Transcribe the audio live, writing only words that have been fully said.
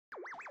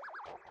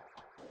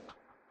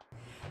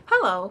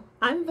Hello,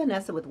 I'm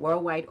Vanessa with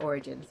Worldwide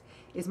Origins.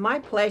 It's my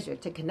pleasure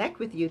to connect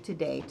with you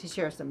today to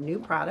share some new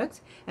products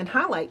and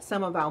highlight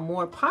some of our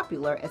more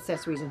popular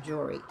accessories and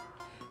jewelry.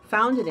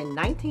 Founded in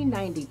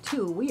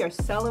 1992, we are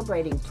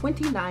celebrating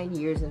 29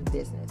 years in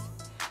business.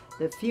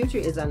 The future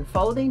is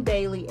unfolding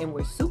daily and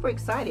we're super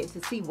excited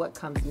to see what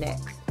comes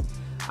next.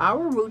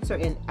 Our roots are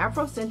in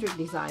Afrocentric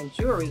design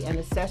jewelry and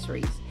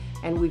accessories,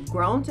 and we've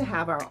grown to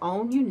have our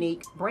own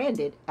unique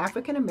branded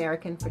African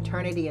American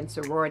fraternity and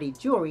sorority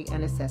jewelry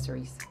and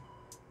accessories.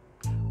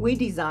 We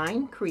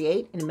design,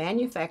 create, and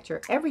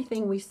manufacture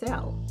everything we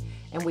sell,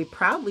 and we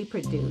proudly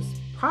produce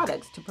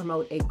products to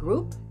promote a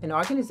group, an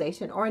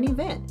organization, or an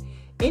event,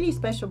 any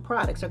special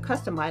products or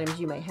custom items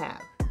you may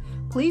have.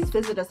 Please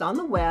visit us on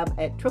the web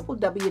at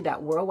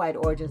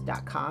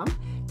www.worldwideorigins.com.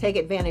 Take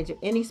advantage of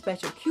any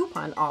special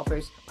coupon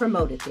offers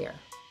promoted there.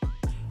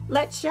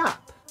 Let's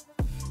shop.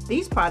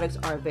 These products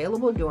are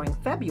available during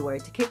February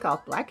to kick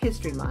off Black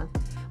History Month,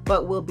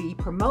 but will be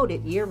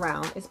promoted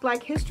year-round as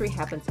Black History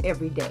happens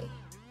every day.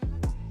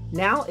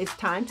 Now it's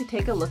time to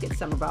take a look at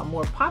some of our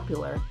more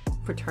popular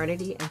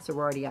fraternity and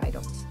sorority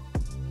items.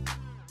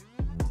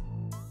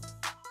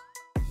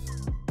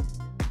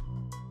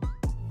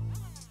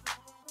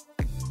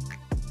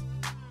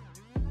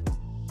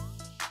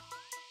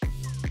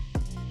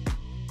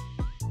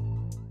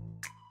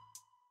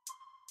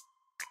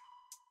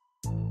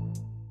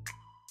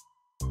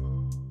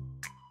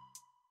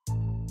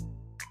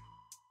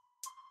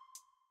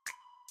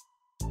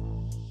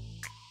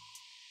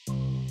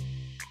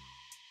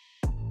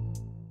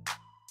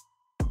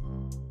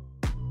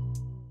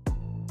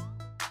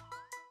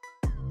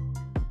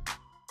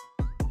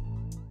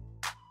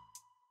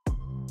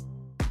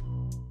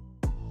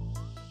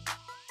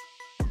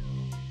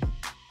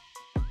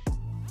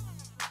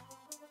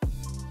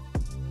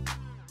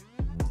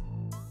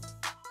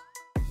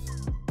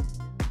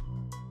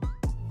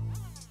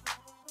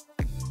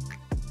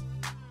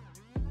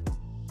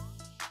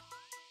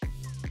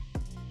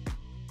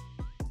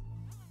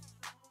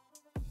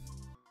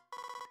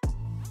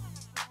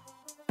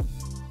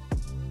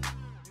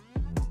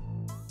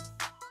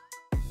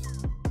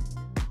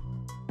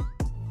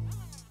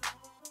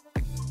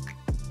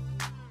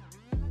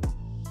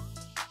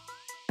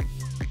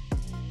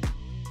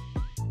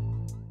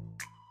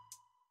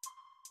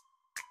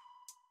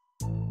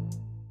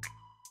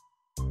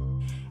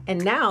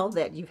 And now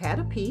that you've had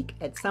a peek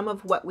at some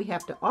of what we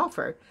have to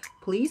offer,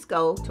 please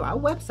go to our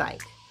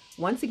website.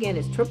 Once again,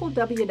 it's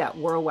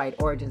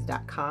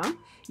www.worldwideorigins.com.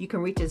 You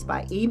can reach us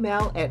by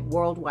email at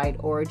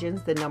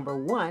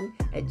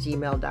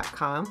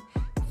worldwideorigins1@gmail.com.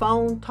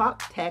 Phone,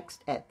 talk,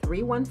 text at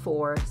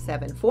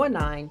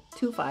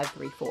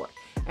 314-749-2534.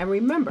 And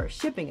remember,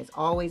 shipping is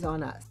always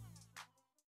on us.